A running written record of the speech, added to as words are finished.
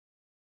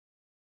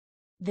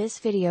This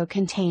video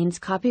contains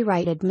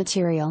copyrighted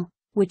material,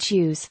 which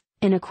use,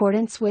 in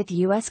accordance with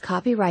U.S.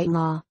 copyright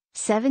law,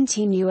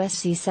 17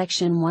 U.S.C.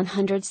 Section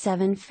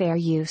 107 fair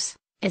use,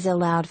 is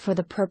allowed for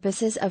the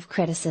purposes of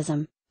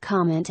criticism,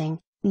 commenting,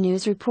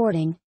 news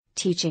reporting,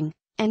 teaching,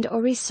 and/or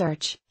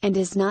research, and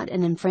is not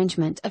an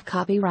infringement of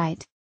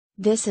copyright.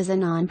 This is a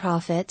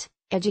non-profit,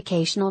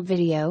 educational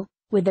video,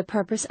 with the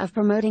purpose of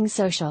promoting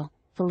social,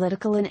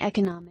 political and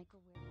economic awareness.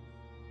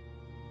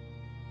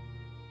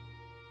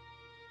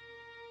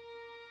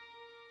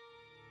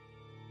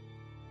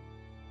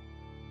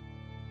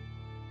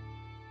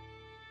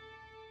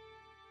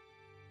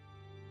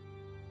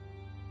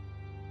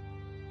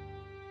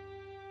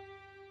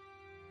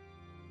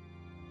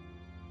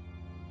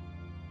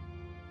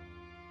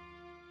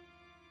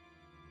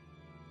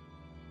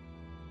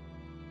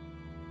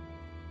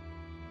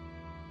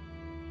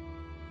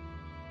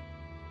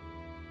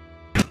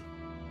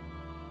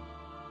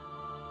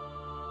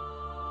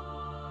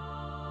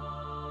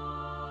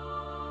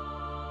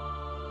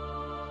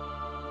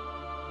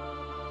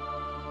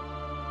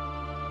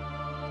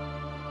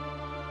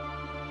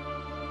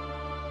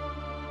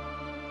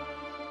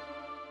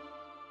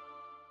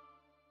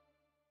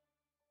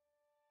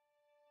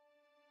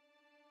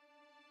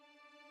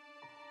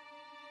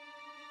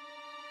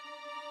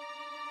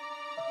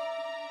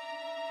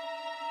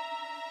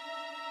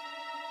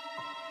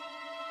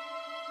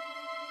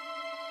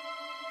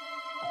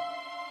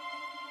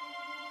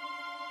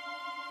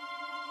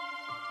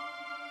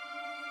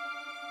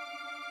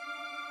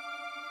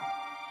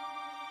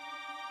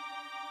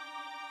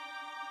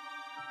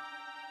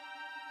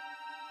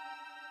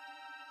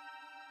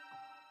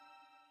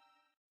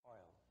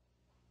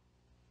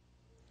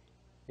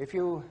 If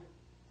you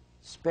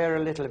spare a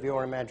little of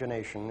your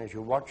imagination as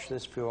you watch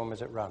this film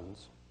as it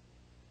runs,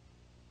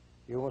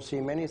 you will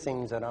see many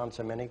things that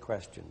answer many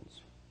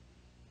questions.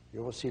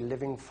 You will see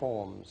living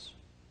forms,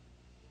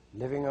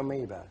 living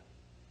amoeba,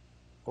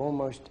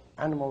 almost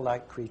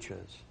animal-like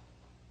creatures.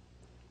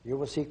 You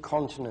will see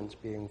continents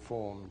being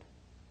formed,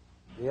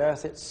 the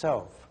Earth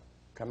itself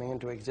coming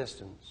into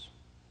existence,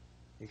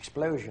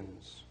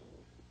 explosions,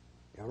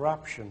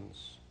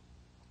 eruptions,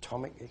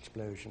 atomic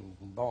explosions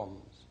and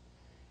bombs.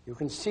 You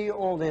can see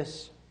all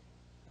this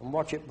and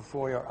watch it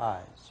before your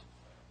eyes.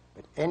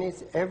 But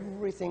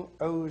everything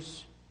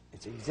owes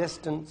its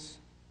existence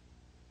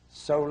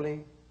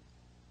solely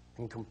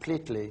and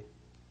completely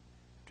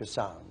to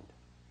sound.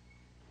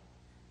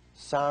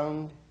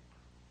 Sound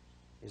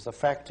is the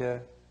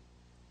factor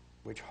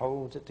which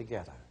holds it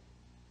together.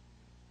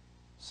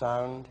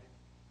 Sound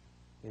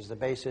is the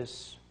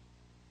basis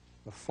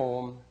of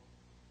form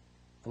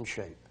and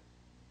shape.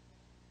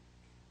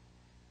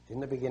 In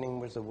the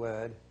beginning was the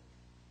Word,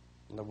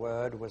 and the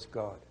Word was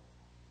God.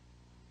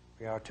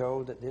 We are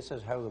told that this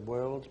is how the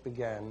worlds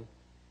began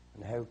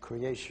and how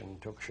creation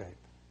took shape.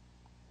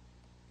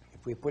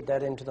 If we put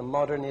that into the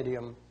modern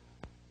idiom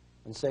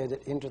and say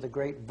that into the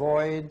great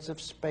voids of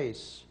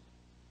space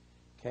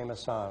came a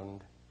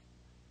sound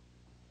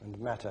and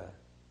matter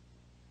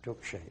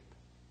took shape.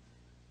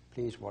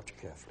 Please watch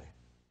carefully.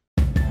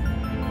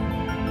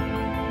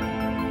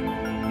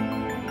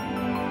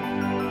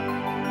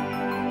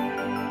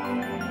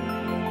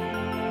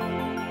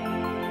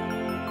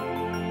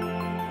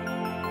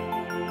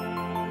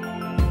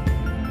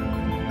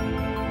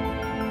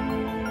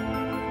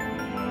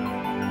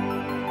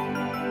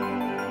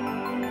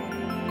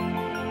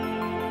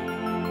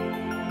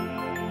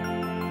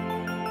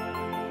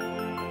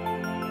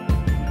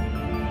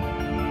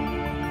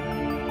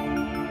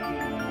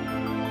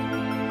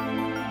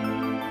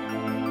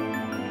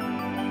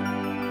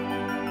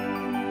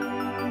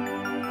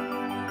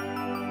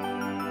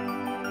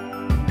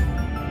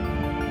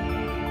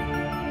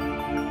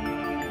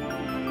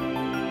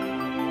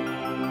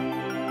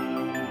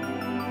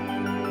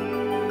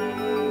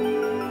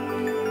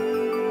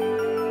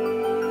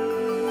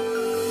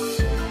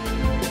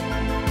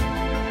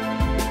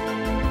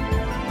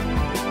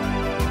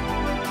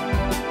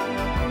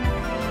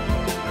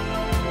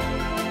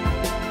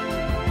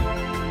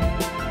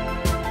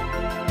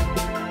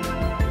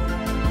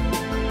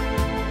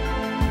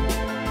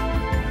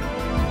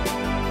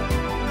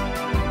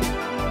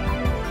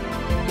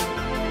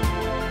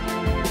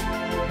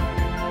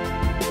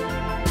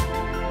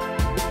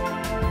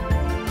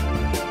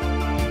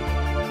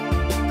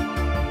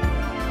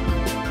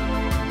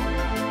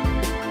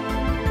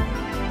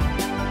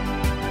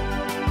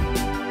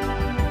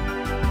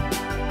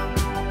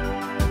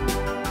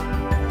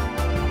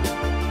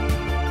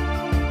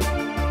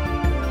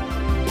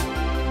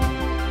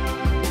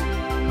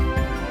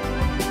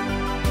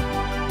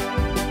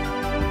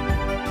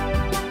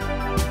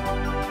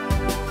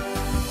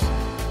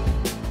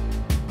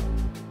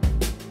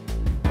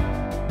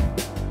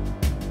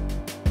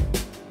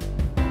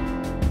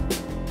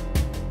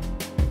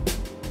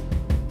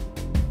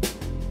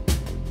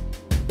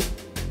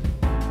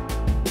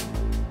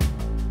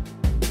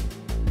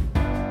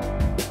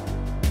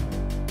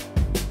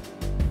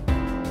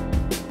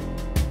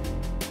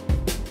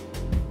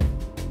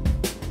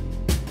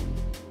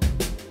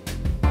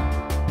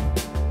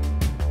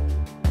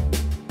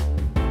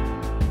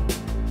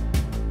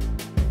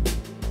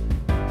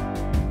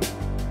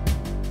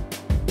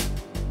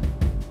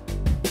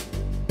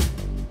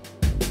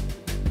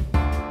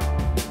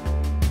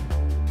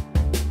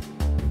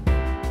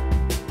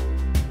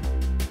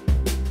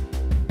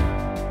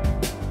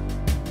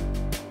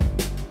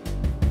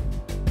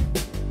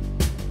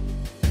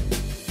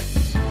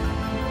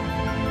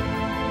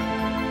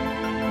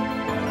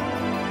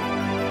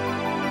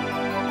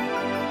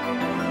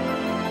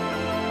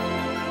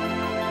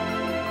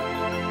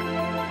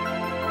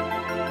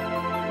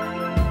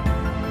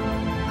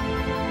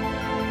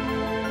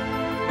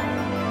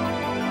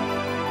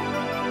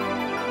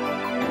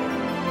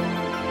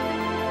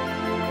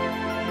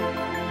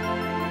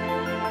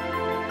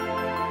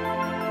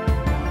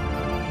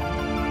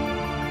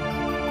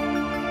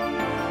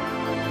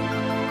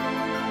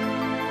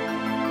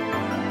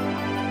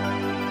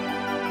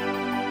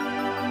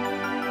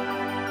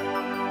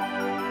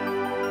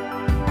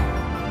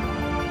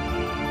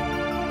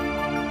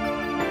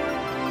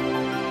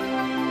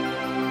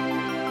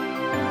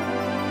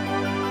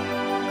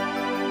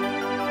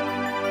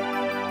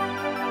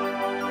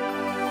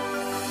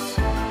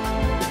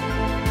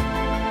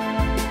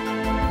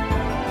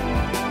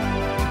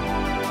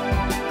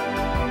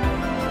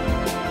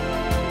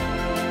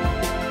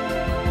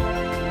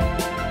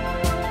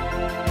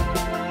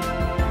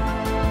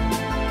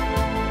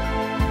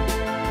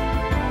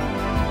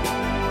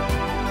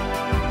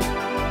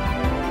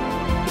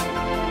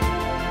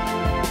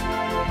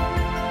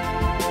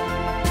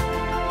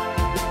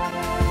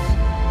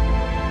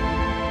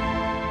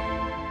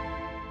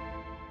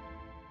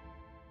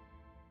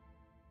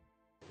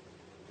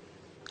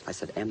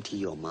 Empty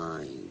your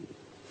mind.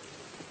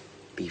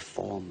 Be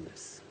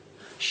formless,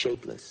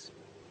 shapeless,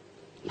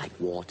 like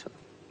water.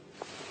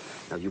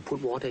 Now you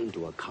put water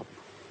into a cup,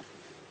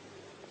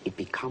 it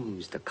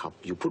becomes the cup.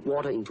 You put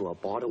water into a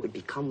bottle, it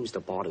becomes the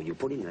bottle. You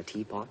put it in a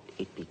teapot,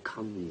 it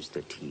becomes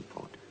the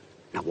teapot.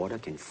 Now water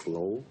can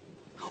flow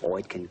or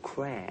it can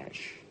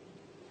crash.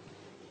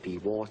 Be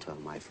water,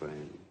 my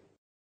friend.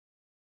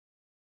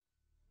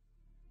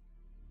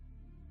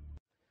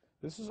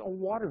 This is a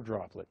water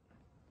droplet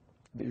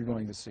that you're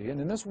going to see. And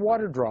in this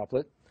water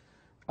droplet,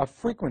 a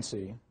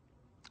frequency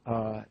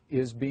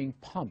is being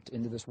pumped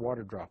into this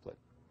water droplet.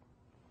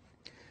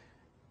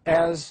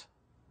 As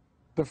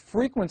the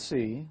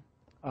frequency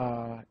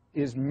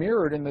is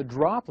mirrored in the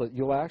droplet,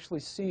 you'll actually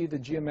see the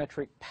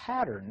geometric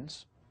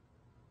patterns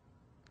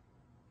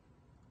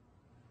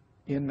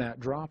in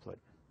that droplet.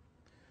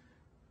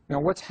 Now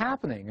what's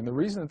happening, and the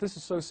reason that this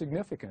is so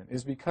significant,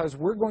 is because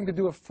we're going to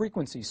do a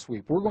frequency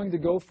sweep. We're going to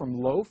go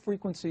from low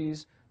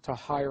frequencies to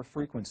higher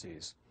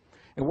frequencies.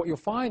 And what you'll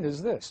find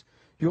is this.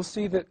 You'll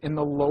see that in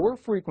the lower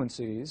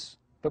frequencies,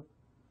 the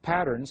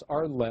patterns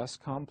are less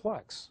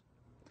complex.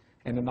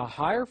 And in the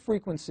higher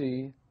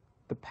frequency,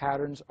 the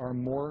patterns are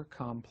more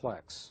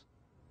complex.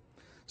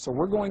 So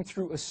we're going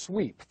through a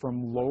sweep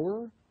from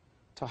lower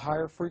to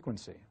higher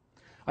frequency.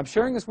 I'm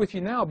sharing this with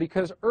you now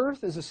because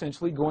Earth is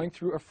essentially going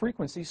through a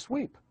frequency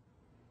sweep.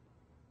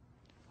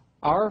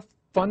 Our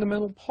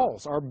fundamental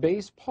pulse, our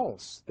base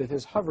pulse that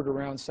has hovered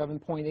around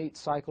 7.8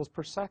 cycles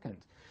per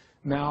second,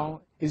 now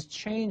is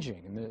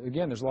changing. And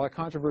again, there's a lot of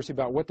controversy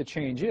about what the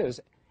change is,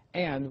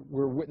 and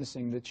we're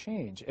witnessing the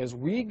change. As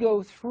we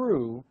go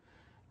through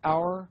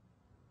our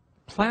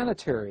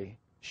planetary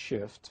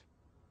shift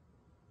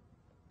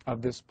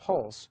of this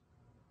pulse,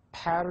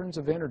 patterns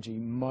of energy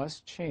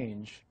must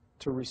change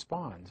to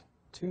respond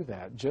to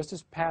that, just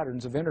as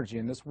patterns of energy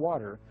in this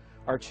water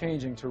are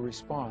changing to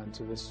respond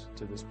to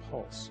this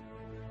pulse.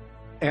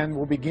 And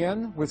we'll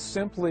begin with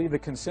simply the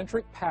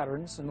concentric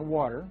patterns in the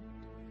water.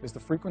 As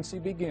the frequency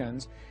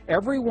begins,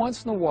 every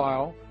once in a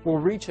while we'll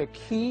reach a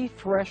key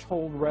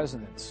threshold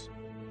resonance,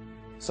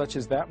 such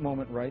as that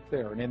moment right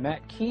there. And in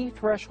that key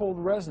threshold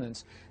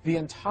resonance, the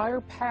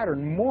entire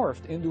pattern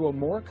morphed into a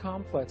more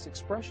complex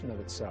expression of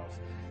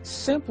itself,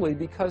 simply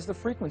because the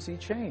frequency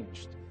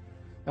changed.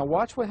 Now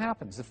watch what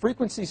happens. The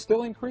frequency is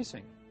still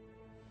increasing.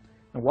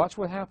 Now watch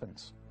what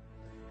happens.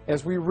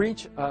 As we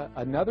reach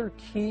another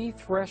key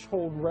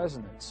threshold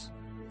resonance,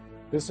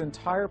 this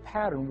entire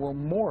pattern will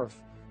morph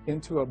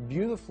into a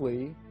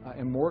beautifully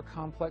and more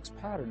complex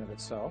pattern of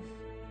itself,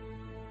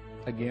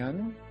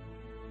 again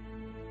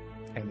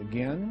and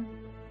again.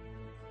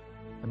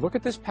 And look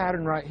at this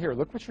pattern right here.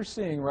 Look what you're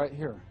seeing right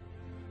here.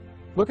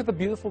 Look at the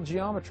beautiful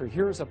geometry.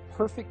 Here is a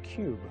perfect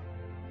cube.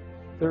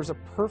 There's a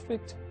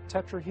perfect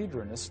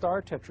tetrahedron, a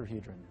star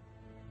tetrahedron.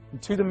 In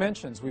 2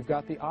 dimensions, we've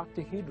got the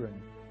octahedron.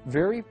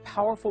 Very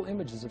powerful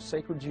images of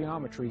sacred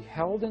geometry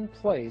held in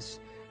place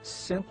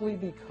simply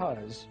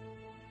because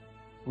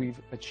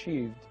we've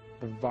achieved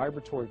the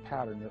vibratory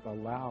pattern that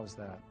allows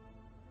that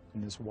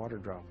in this water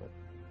droplet.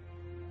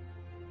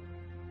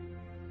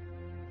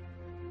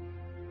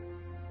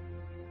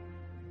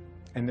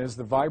 And as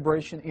the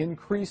vibration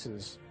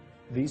increases,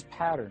 these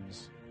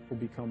patterns will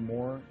become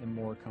more and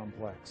more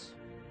complex.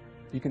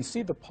 You can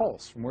see the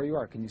pulse from where you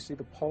are. Can you see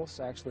the pulse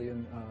actually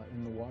in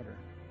the water?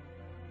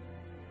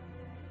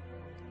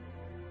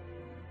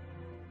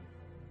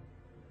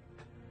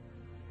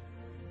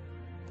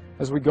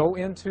 As we go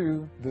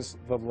into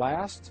the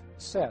last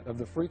set of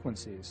the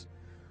frequencies,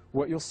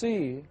 what you'll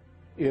see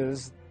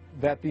is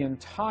that the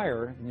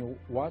entire, and you'll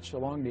watch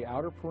along the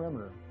outer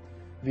perimeter,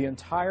 the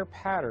entire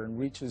pattern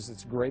reaches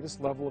its greatest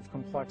level of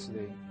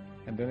complexity,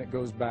 and then it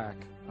goes back.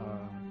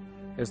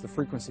 As the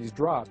frequencies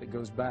drop, it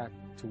goes back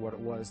to what it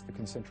was, the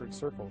concentric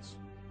circles,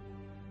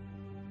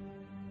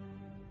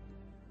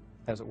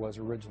 as it was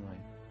originally.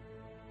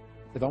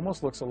 It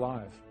almost looks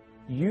alive.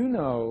 You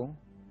know,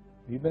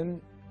 you've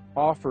been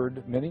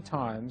offered many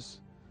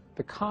times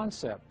the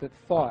concept that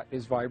thought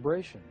is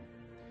vibration.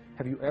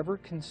 Have you ever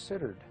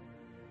considered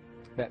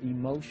that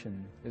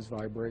emotion is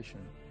vibration?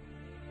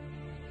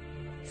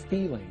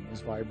 Feeling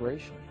is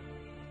vibration.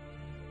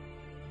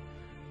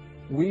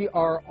 We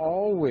are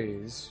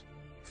always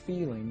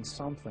feeling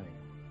something.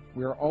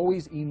 We are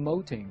always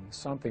emoting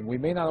something. We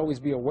may not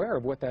always be aware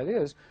of what that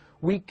is.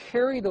 We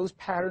carry those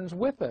patterns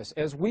with us.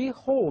 As we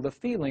hold a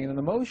feeling and an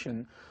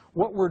emotion,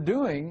 what we're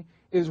doing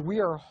is we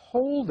are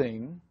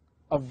holding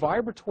a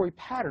vibratory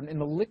pattern in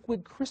the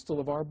liquid crystal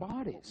of our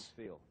bodies.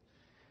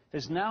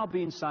 Has now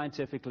been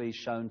scientifically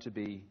shown to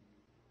be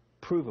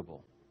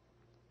provable.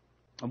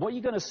 And what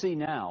you're going to see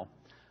now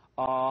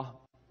are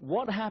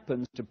what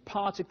happens to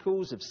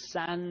particles of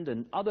sand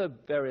and other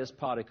various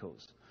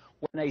particles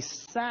when a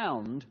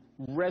sound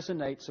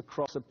resonates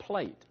across a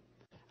plate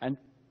and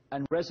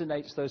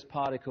resonates those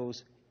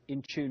particles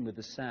in tune with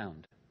the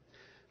sound.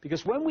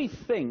 Because when we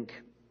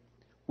think,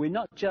 we're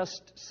not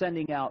just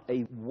sending out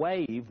a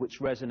wave which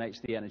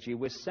resonates the energy,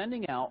 we're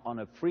sending out on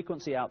a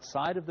frequency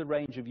outside of the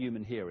range of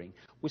human hearing,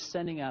 we're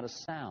sending out a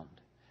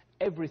sound.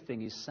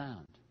 Everything is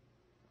sound.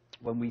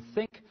 When we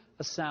think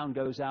a sound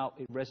goes out,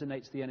 it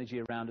resonates the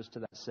energy around us to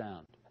that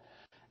sound.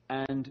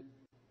 And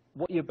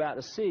what you're about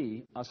to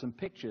see are some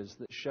pictures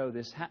that show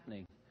this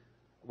happening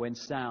when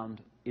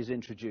sound is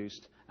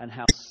introduced, and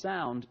how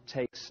sound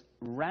takes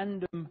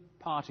random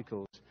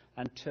particles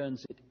and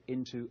turns it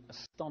into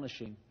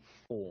astonishing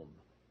form.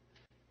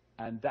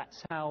 And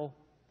that's how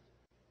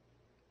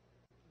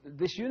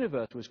this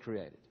universe was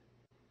created.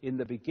 In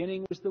the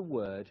beginning was the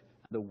Word,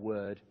 and the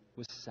Word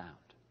was sound.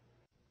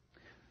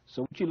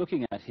 So what you're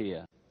looking at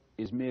here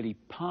is merely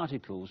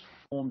particles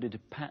formed into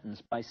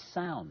patterns by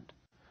sound.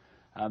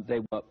 They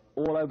were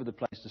all over the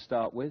place to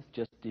start with,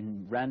 just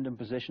in random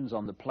positions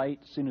on the plate.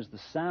 As soon as the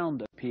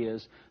sound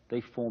appears,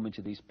 they form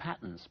into these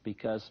patterns,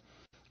 because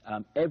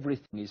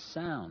everything is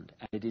sound,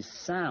 and it is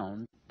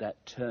sound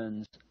that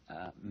turns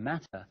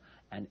matter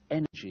and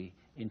energy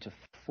into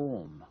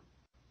form.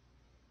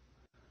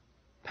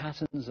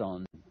 Patterns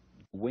on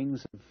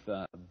wings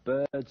of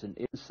birds and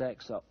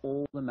insects are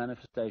all the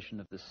manifestation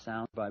of the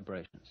sound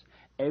vibrations.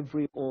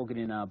 Every organ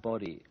in our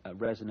body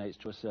resonates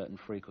to a certain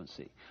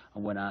frequency.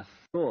 And when our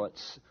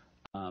thoughts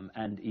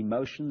and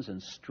emotions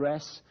and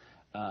stress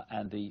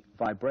and the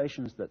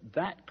vibrations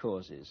that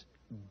causes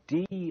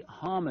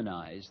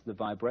de-harmonize the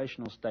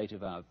vibrational state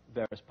of our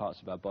various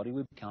parts of our body,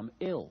 we become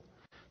ill.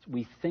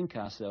 We think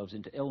ourselves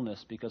into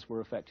illness because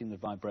we're affecting the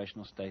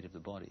vibrational state of the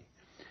body.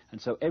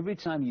 And so every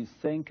time you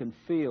think and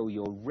feel,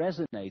 you're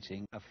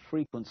resonating a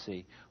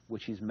frequency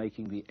which is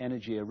making the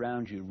energy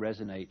around you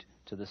resonate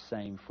to the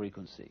same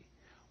frequency.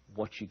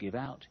 What you give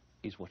out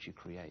is what you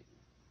create.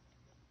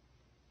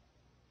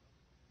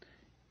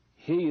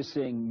 Here you're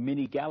seeing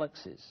mini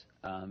galaxies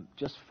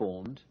just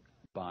formed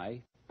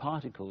by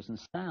particles and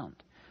sound.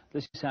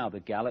 This is how the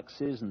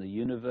galaxies and the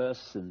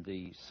universe and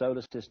the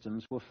solar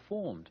systems were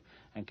formed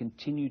and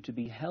continue to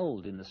be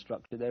held in the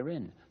structure they're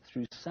in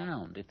through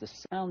sound. If the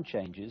sound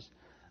changes,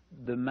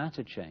 the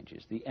matter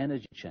changes, the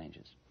energy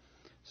changes.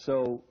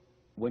 So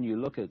when you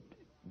look at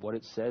what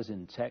it says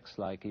in texts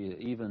like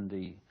even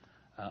the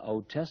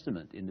Old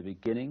Testament, in the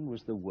beginning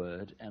was the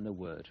Word, and the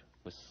Word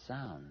was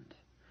sound.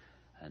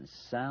 And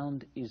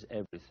sound is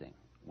everything.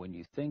 When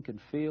you think and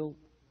feel,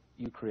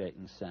 you create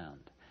in sound.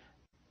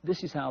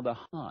 This is how the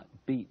heart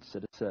beats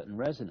at a certain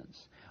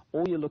resonance.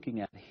 All you're looking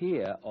at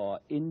here are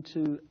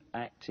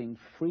interacting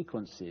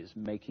frequencies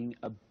making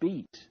a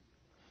beat.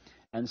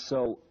 And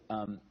so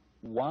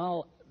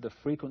while the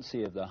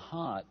frequency of the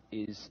heart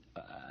is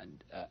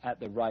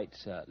at the right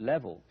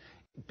level,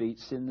 it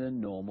beats in the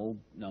normal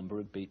number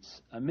of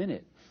beats a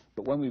minute.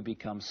 But when we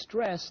become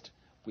stressed,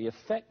 we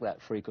affect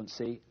that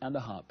frequency and the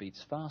heart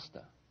beats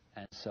faster.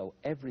 And so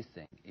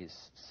everything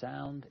is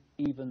sound,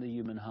 even the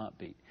human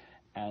heartbeat,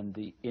 and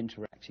the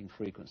interacting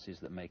frequencies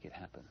that make it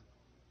happen.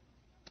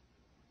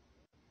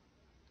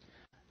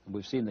 And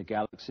we've seen the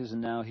galaxies,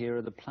 and now here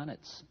are the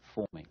planets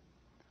forming,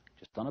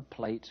 just on a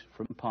plate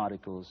from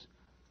particles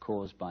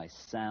caused by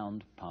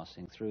sound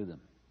passing through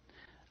them.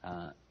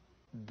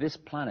 This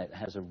planet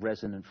has a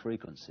resonant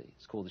frequency.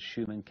 It's called the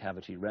Schumann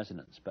cavity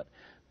resonance. But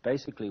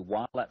basically,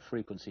 while that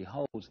frequency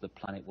holds, the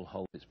planet will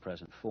hold its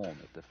present form.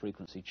 If the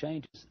frequency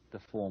changes, the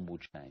form will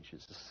change.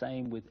 It's the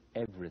same with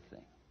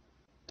everything.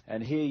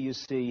 And here you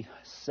see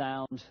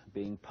sound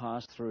being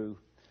passed through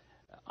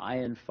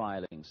ion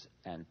filings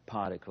and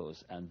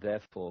particles, and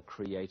therefore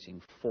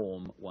creating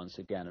form once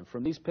again. And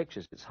from these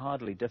pictures, it's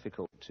hardly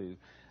difficult to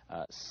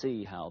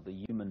see how the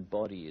human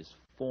body is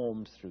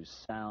formed through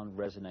sound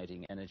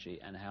resonating energy,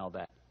 and how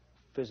that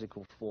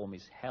physical form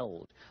is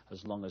held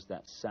as long as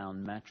that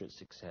sound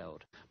matrix is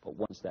held. But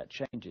once that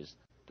changes,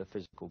 the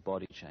physical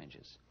body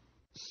changes.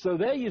 So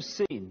there you've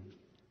seen,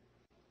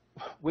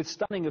 with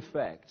stunning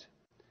effect,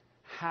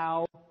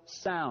 how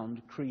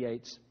sound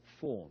creates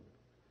form,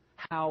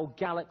 how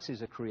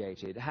galaxies are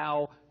created,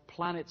 how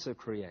planets are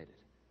created.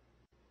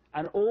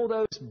 And all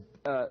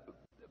those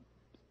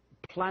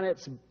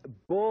planets,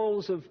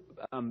 balls of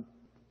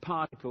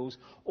particles,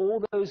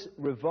 all those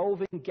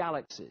revolving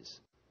galaxies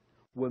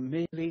were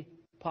merely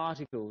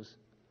particles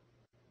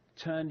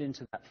turned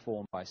into that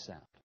form by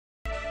sound.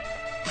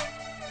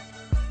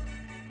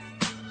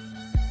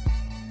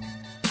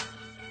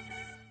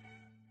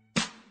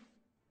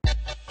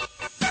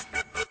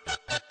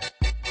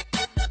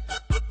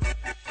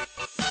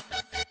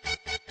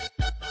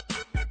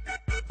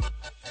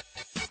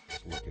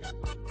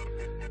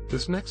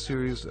 This next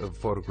series of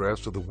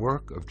photographs are the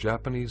work of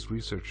Japanese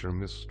researcher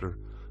Mr.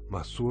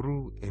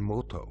 Masaru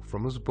Emoto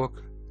from his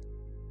book,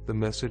 The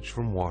Message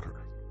from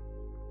Water.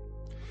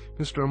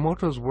 Mr.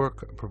 Emoto's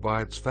work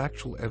provides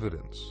factual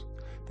evidence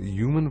that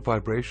human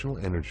vibrational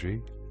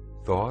energy,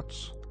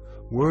 thoughts,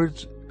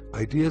 words,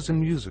 ideas, and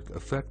music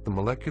affect the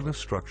molecular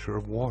structure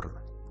of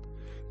water.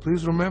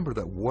 Please remember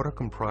that water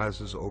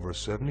comprises over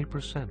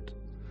 70%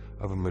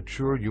 of a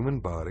mature human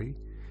body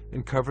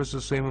and covers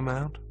the same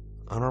amount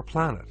on our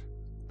planet.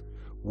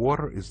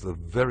 Water is the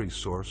very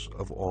source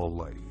of all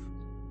life.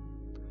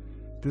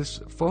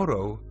 This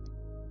photo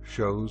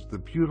shows the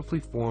beautifully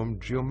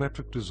formed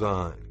geometric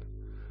design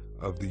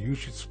of the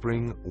Yushi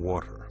Spring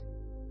water.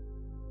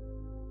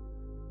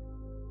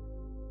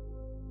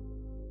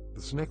 The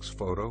This next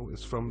photo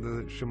is from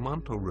the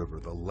Shimanto River,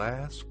 the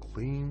last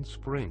clean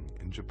spring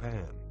in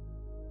Japan.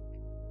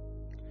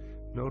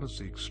 Notice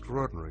the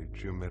extraordinary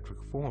geometric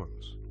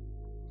forms.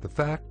 The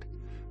fact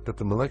that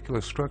the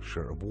molecular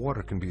structure of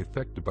water can be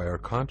affected by our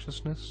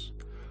consciousness,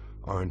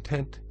 our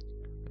intent,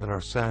 and our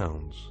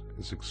sounds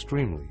is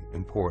extremely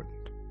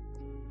important.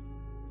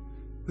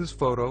 This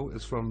photo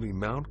is from the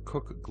Mount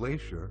Cook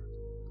Glacier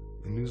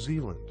in New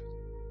Zealand.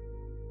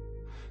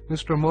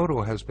 Mr.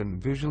 Emoto has been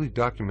visually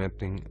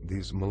documenting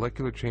these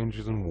molecular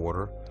changes in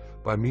water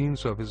by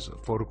means of his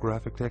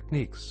photographic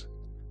techniques.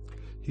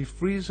 He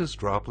freezes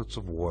droplets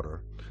of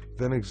water,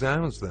 then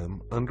examines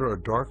them under a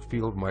dark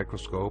field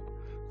microscope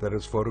that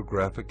has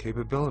photographic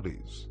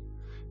capabilities.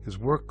 His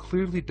work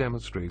clearly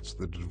demonstrates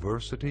the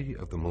diversity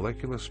of the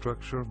molecular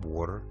structure of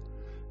water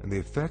and the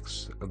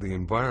effects of the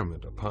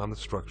environment upon the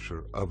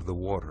structure of the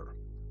water.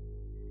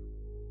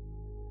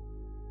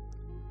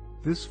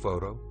 This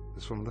photo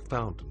is from the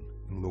fountain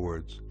in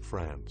Lourdes,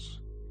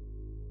 France.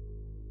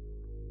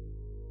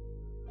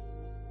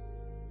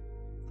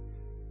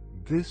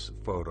 This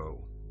photo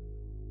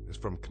is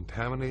from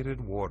contaminated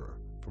water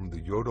from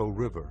the Yodo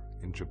River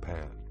in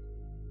Japan.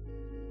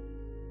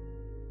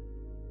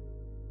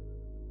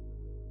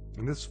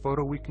 In this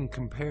photo we can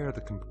compare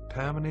the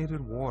contaminated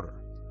water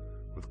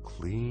with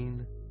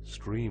clean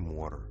stream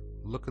water.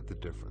 Look at the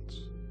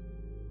difference.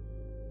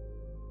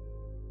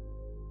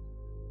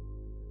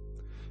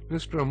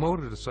 Mr.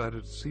 Emoto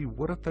decided to see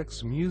what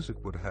effects music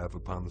would have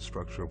upon the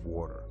structure of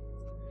water.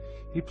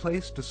 He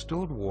placed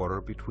distilled water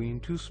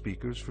between two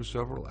speakers for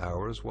several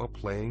hours while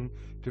playing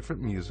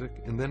different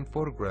music and then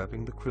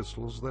photographing the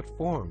crystals that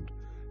formed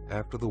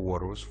after the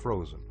water was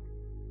frozen.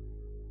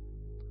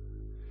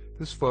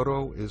 This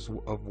photo is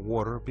of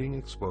water being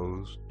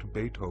exposed to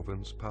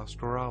Beethoven's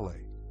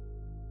Pastorale.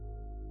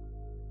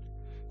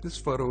 This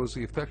photo is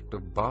the effect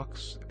of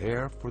Bach's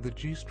Air for the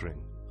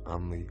G-string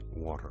on the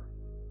water.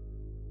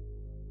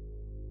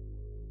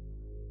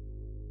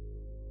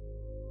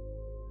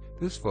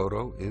 This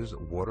photo is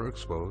water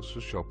exposed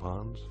to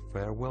Chopin's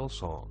Farewell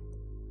Song.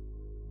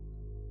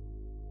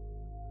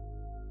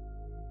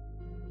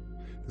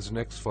 This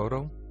next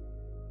photo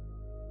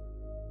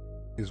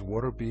is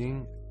water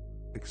being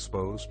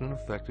exposed and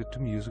affected to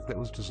music that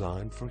was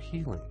designed for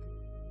healing.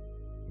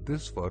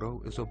 This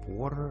photo is of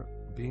water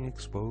being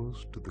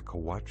exposed to the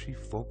Kawachi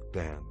folk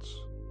dance.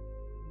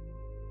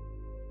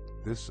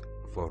 This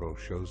photo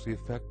shows the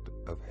effect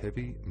of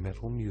heavy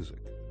metal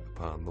music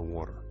upon the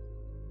water.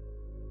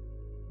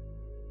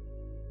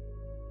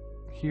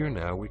 Here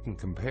now we can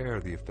compare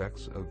the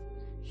effects of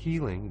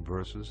healing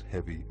versus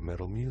heavy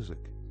metal music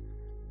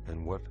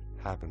and what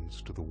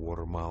happens to the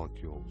water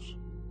molecules.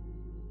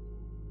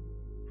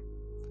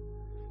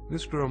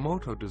 Mr.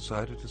 Emoto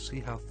decided to see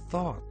how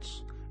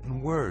thoughts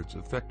and words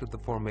affected the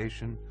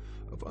formation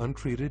of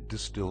untreated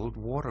distilled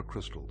water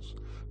crystals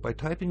by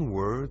typing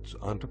words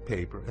onto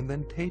paper and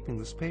then taping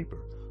this paper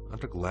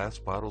onto glass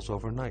bottles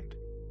overnight.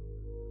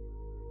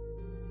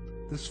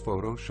 This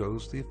photo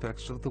shows the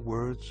effects of the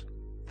words,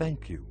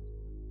 "Thank you."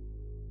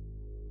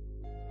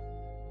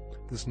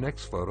 This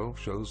next photo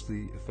shows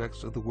the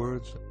effects of the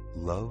words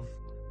love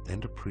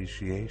and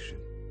appreciation.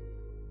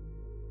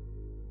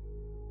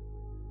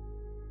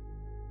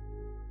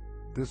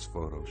 This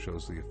photo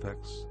shows the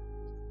effects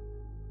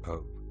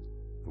of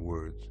the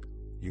words,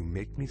 "You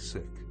make me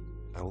sick,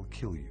 I will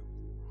kill you."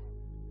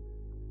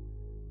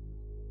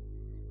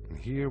 And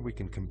here we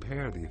can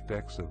compare the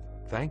effects of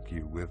thank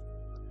you with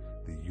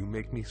the "you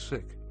make me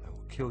sick, I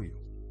will kill you."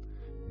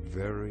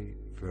 Very,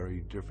 very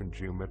different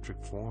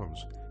geometric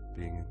forms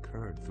being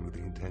incurred through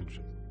the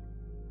intention.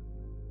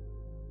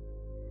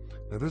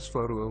 Now this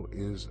photo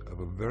is of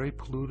a very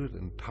polluted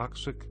and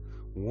toxic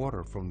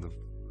water from the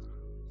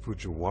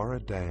Fujiwara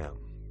Dam.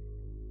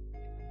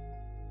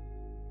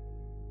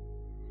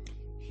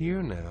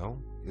 Here now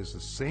is the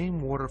same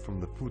water from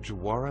the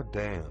Fujiwara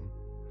Dam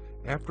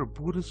after a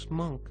Buddhist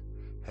monk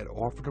had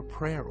offered a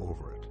prayer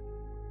over it.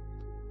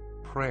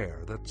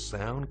 Prayer, that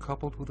sound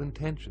coupled with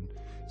intention,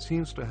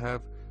 seems to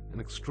have an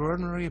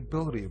extraordinary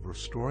ability of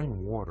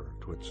restoring water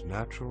to its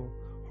natural,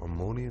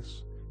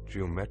 harmonious,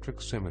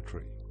 geometric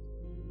symmetry.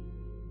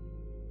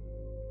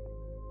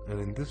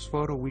 And in this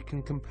photo we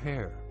can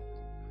compare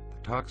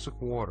the toxic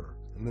water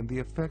and then the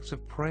effects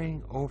of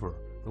praying over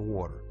the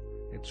water.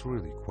 It's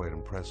really quite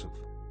impressive.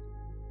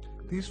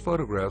 These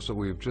photographs that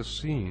we have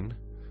just seen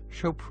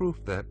show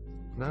proof that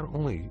not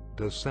only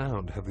does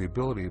sound have the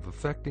ability of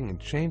affecting and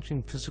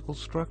changing physical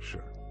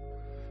structure,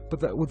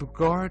 but that with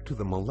regard to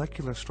the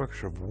molecular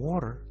structure of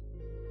water,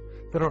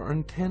 that our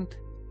intent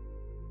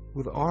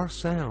with our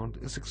sound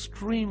is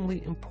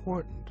extremely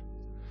important.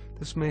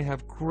 This may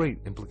have great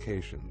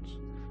implications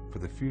for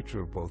the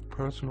future of both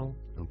personal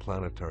and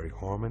planetary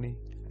harmony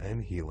and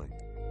healing.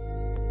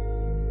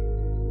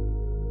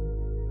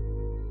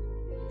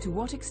 To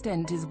what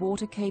extent is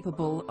water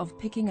capable of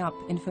picking up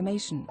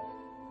information?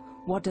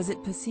 What does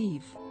it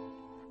perceive?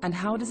 And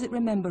how does it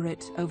remember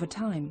it over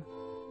time?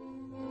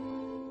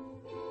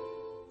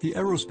 The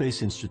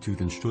Aerospace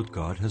Institute in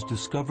Stuttgart has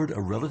discovered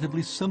a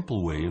relatively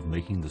simple way of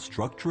making the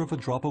structure of a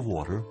drop of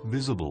water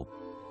visible.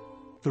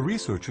 The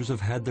researchers have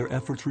had their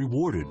efforts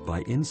rewarded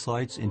by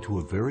insights into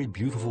a very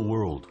beautiful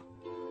world.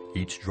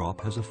 Each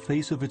drop has a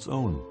face of its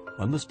own,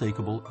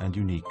 unmistakable and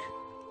unique.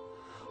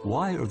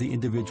 Why are the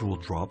individual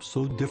drops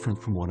so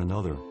different from one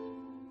another?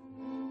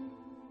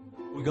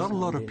 We got a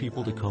lot of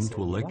people to come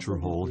to a lecture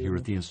hall here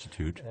at the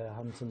Institute,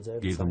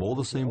 gave them all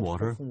the same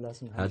water,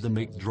 had them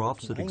make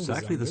drops at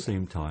exactly the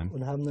same time,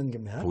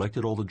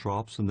 collected all the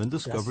drops, and then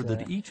discovered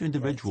that each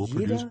individual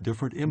produced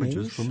different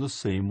images from the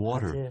same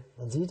water.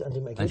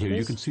 And here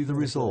you can see the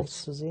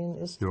results.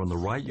 Here on the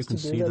right you can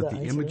see that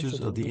the images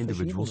of the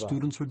individual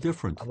students are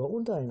different,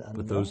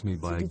 but those made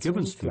by a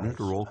given student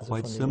are all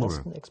quite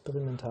similar.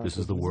 This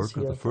is the work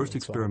of the first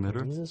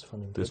experimenter,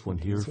 this one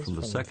here from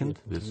the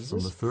second, this from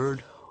the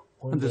third,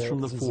 and this from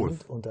the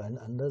fourth.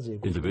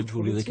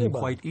 Individually they can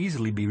quite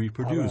easily be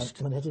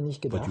reproduced,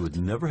 but you would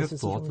never have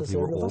thought that they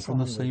were all from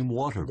the same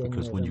water,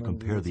 because when you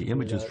compare the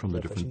images from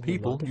the different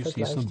people, you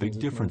see some big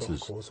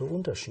differences.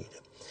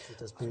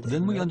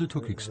 Then we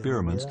undertook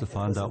experiments to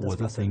find out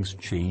whether things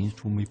changed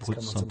when we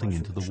put something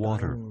into the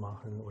water.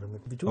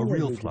 A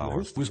real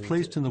flower was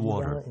placed in the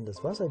water.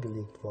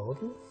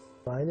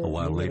 A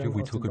while later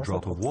we took a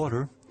drop of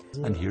water,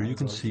 and here you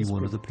can see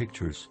one of the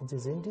pictures.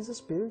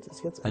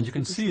 And you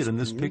can see it in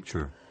this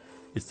picture.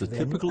 It's the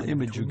typical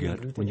image you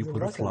get when you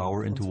put a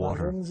flower into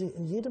water.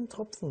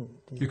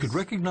 You could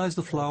recognize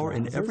the flower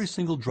in every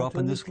single drop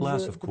in this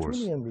glass, of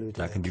course.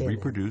 That can be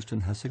reproduced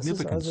and has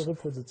significance.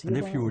 And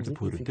if you were to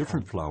put a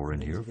different flower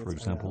in here, for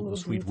example, the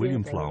Sweet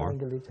William flower,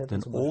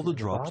 then all the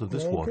drops of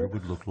this water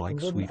would look like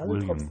Sweet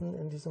William.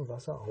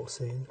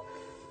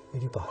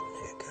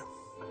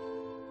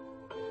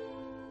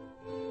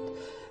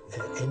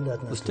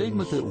 The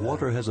statement that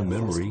water has a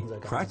memory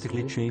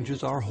practically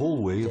changes our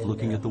whole way of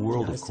looking at the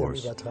world, of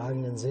course.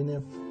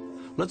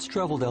 Let's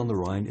travel down the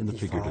Rhine in the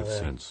figurative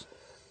sense.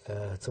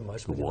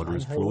 The water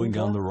is flowing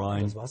down the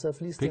Rhine,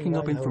 picking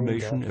up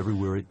information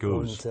everywhere it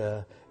goes.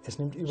 So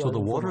the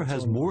water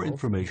has more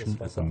information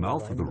at the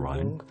mouth of the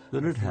Rhine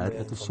than it had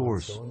at the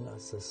source.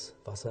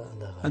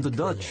 And the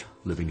Dutch,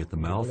 living at the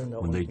mouth,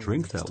 when they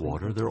drink that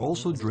water, they're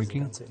also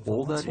drinking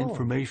all that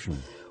information.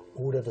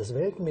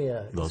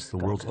 Thus, the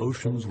world's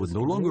oceans would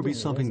no longer be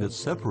something that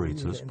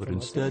separates us, but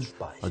instead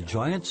a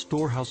giant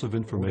storehouse of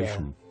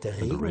information,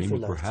 and the rain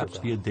would perhaps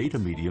be a data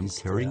medium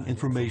carrying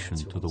information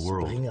to the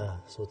world.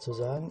 Now,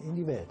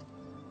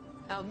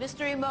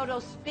 Mr. Emoto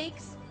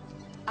speaks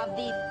of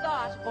the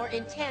thought or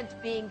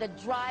intent being the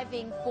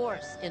driving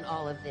force in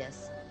all of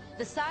this.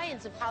 The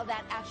science of how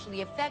that actually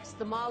affects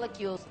the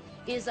molecules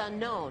is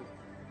unknown,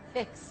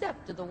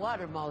 except to the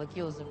water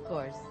molecules, of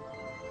course.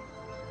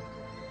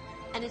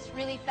 And it's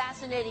really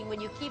fascinating when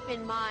you keep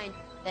in mind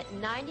that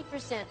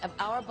 90% of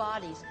our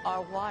bodies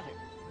are water.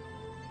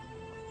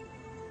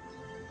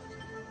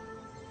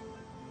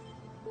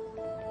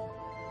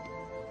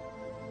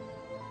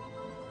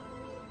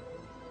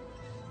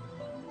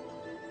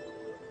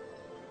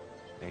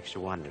 Makes you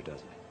wonder,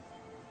 doesn't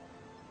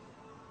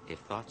it? If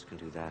thoughts can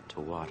do that to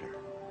water,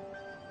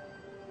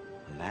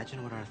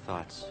 imagine what our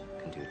thoughts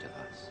can do to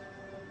us.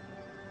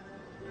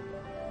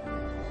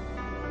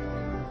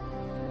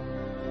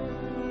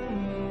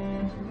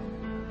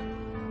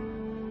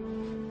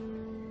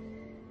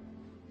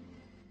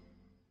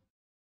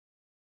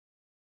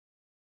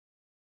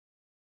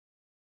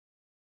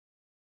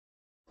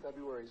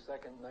 February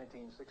 2nd,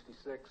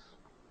 1966,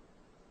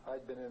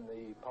 I'd been in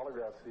the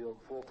polygraph field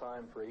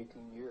full-time for 18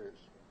 years.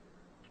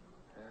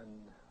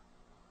 And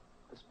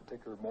this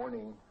particular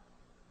morning,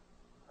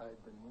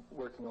 I'd been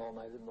working all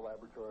night in the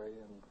laboratory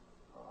and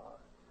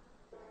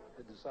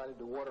had decided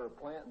to water a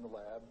plant in the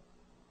lab,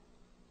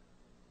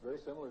 very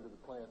similar to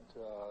the plant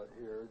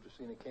here,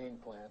 Jacina cane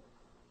plant.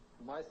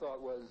 My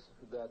thought was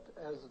that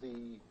as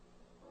the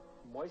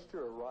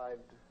moisture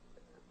arrived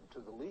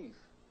to the leaf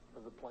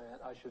of the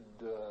plant,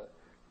 the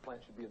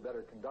plant should be a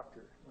better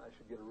conductor, and I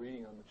should get a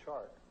reading on the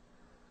chart.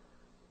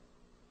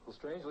 Well,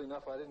 strangely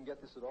enough, I didn't get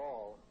this at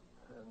all,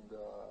 and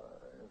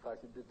in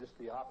fact, it did just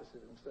the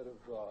opposite. Instead of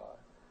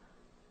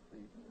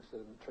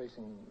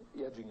tracing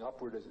edging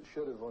upward as it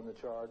should have on the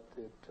chart,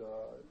 it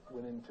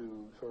went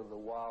into sort of a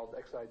wild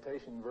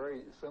excitation,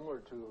 very similar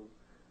to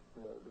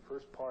the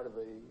first part of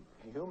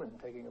a human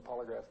taking a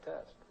polygraph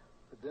test.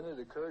 But then it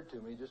occurred to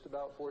me, just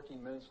about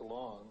 14 minutes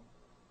along,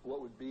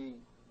 what would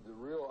be the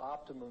real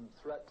optimum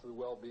threat to the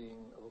well-being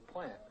of a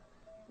plant.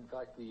 In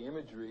fact, the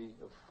imagery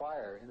of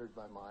fire entered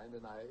my mind,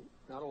 and I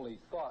not only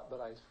thought, but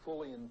I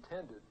fully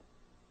intended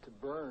to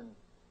burn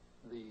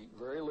the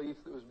very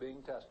leaf that was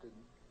being tested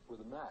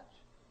with a match.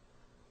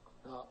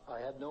 Now, I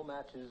had no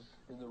matches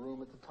in the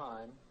room at the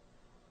time,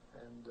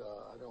 and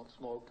I don't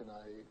smoke, and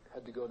I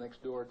had to go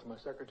next door to my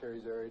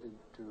secretary's area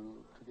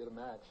to get a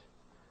match.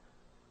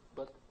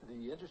 But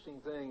the interesting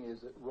thing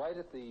is that right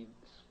at the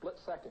split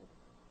second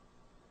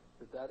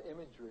that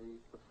imagery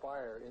of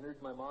fire entered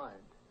my mind,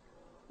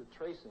 the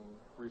tracing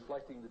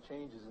reflecting the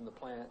changes in the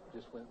plant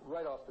just went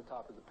right off the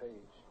top of the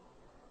page.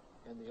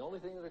 And the only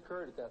thing that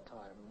occurred at that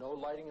time, no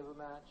lighting of a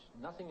match,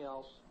 nothing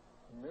else,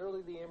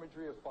 merely the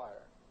imagery of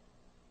fire.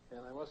 And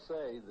I must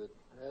say that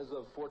as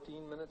of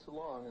 14 minutes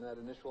along in that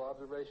initial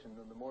observation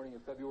on the morning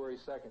of February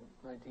 2nd,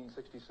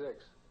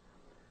 1966,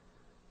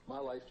 my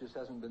life just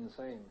hasn't been the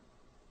same.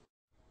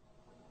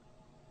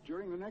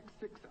 During the next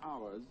 6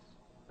 hours,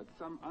 at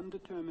some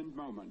undetermined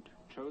moment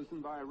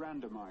chosen by a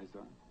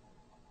randomizer,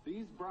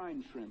 these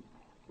brine shrimp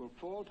will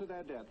fall to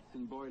their deaths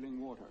in boiling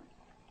water.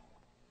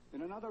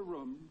 In another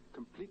room,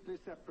 completely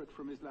separate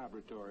from his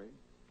laboratory,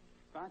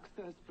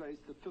 Baxter has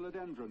placed a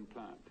philodendron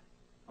plant,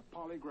 a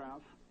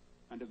polygraph,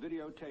 and a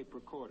videotape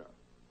recorder.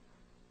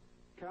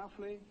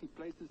 Carefully, he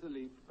places a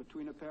leaf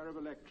between a pair of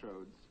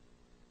electrodes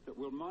that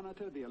will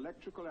monitor the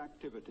electrical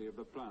activity of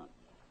the plant.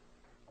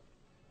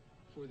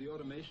 For the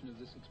automation of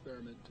this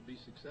experiment to be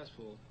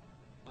successful,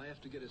 I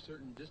have to get a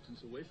certain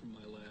distance away from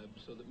my lab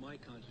so that my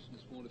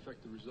consciousness won't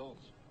affect the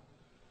results.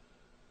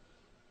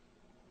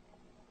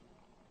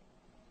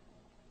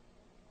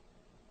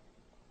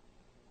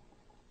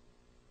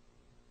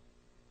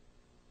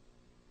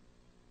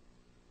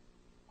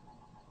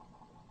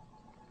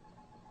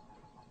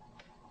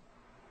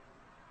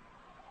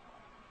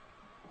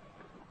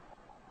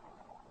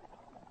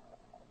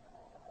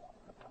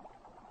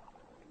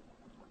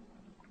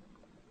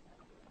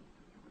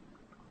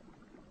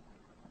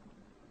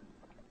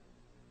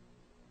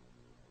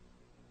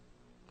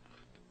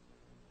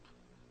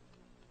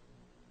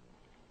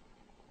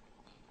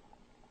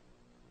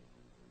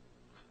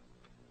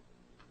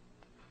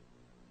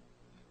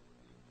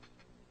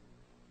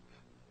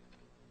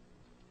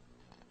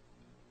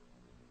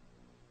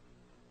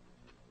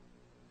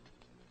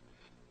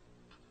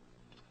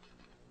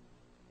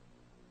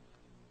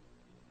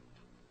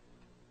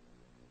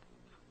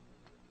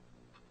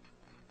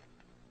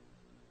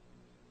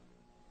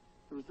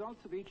 The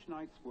results of each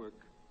night's work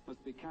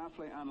must be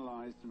carefully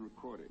analyzed and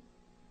recorded.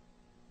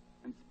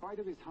 In spite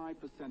of his high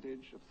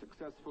percentage of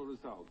successful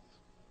results,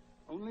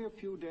 only a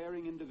few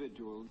daring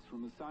individuals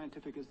from the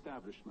scientific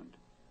establishment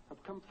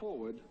have come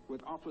forward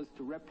with offers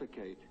to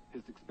replicate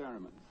his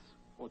experiments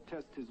or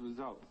test his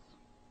results.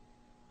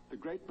 The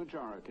great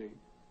majority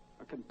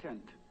are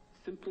content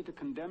simply to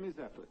condemn his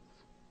efforts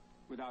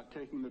without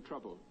taking the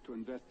trouble to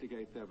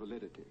investigate their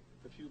validity.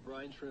 A few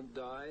brine shrimp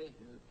die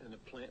and a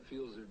plant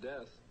feels their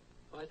death.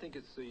 I think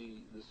it's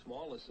the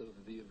smallness of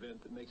the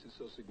event that makes it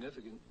so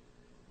significant.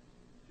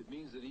 It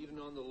means that even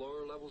on the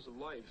lower levels of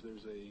life,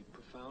 there's a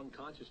profound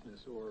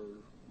consciousness or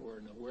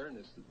an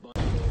awareness that...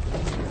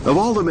 Of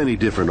all the many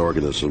different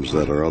organisms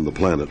that are on the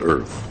planet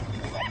Earth,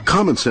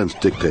 common sense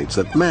dictates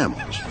that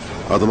mammals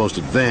are the most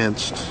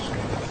advanced,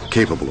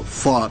 capable of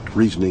thought,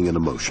 reasoning, and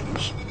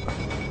emotions.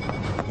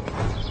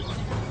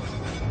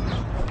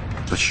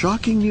 But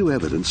shocking new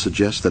evidence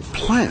suggests that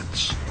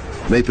plants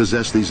may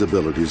possess these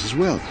abilities as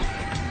well.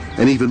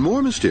 And even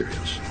more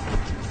mysterious,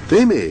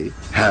 they may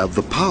have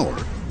the power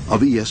of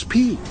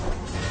ESP.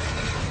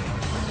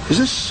 Is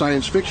this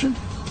science fiction?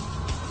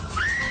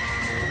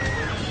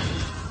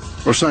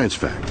 Or science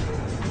fact?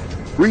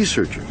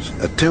 Researchers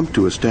attempt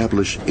to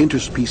establish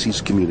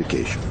interspecies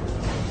communication.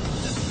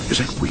 Is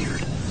that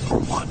weird, or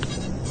what?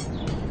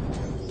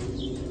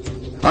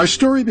 Our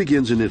story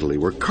begins in Italy,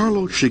 where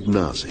Carlo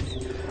Schignazzi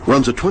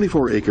runs a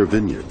 24-acre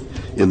vineyard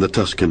in the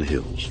Tuscan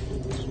hills.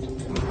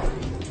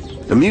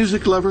 A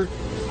music lover,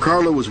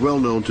 Carlo was well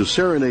known to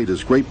serenade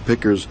his grape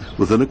pickers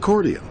with an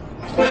accordion.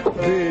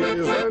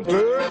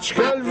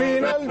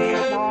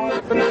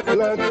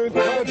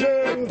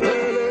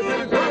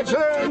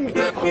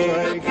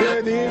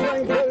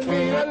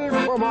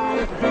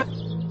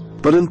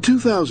 But in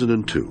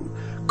 2002,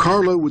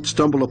 Carlo would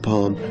stumble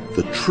upon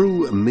the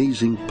true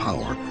amazing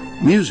power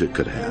music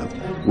could have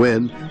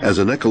when, as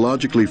an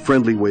ecologically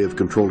friendly way of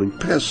controlling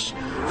pests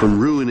from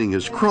ruining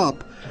his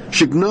crop,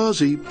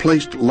 Schignazzi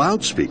placed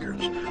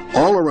loudspeakers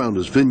all around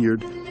his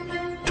vineyard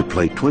to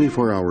play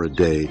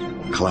 24-hour-a-day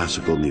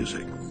classical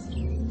music.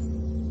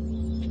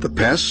 The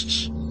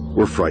pests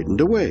were frightened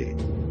away,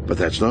 but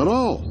that's not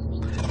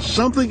all.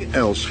 Something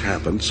else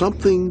happened,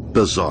 something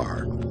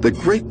bizarre. The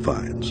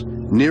grapevines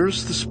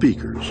nearest the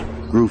speakers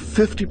grew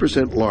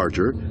 50%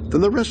 larger than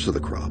the rest of the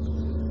crop,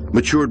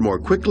 matured more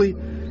quickly,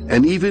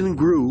 and even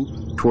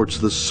grew towards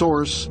the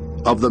source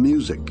of the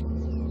music.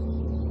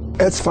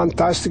 It's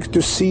fantastic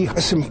to see.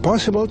 It's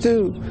impossible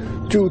to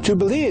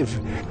believe.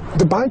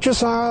 The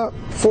bunches are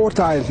 4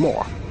 times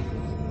more.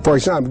 For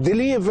example, they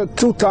leave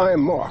 2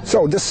 times more.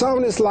 So the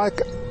sound is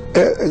like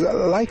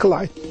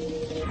light.